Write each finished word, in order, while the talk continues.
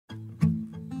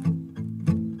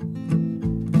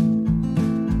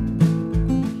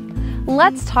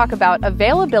Let's talk about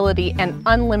availability and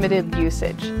unlimited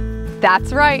usage.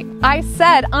 That's right, I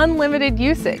said unlimited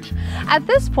usage. At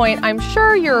this point, I'm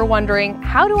sure you're wondering,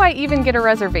 how do I even get a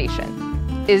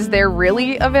reservation? Is there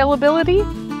really availability?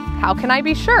 How can I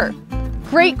be sure?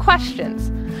 Great questions.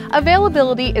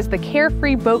 Availability is the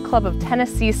Carefree Boat Club of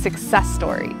Tennessee's success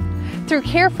story. Through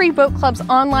Carefree Boat Club's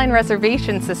online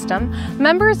reservation system,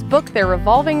 members book their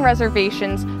revolving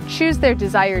reservations, choose their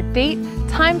desired date,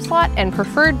 time slot, and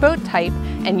preferred boat type,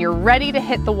 and you're ready to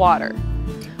hit the water.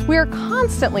 We are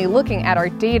constantly looking at our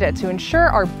data to ensure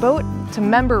our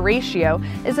boat-to-member ratio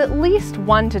is at least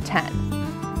 1 to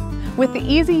 10. With the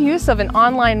easy use of an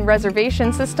online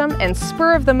reservation system and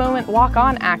spur-of-the-moment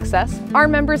walk-on access, our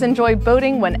members enjoy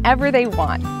boating whenever they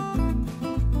want.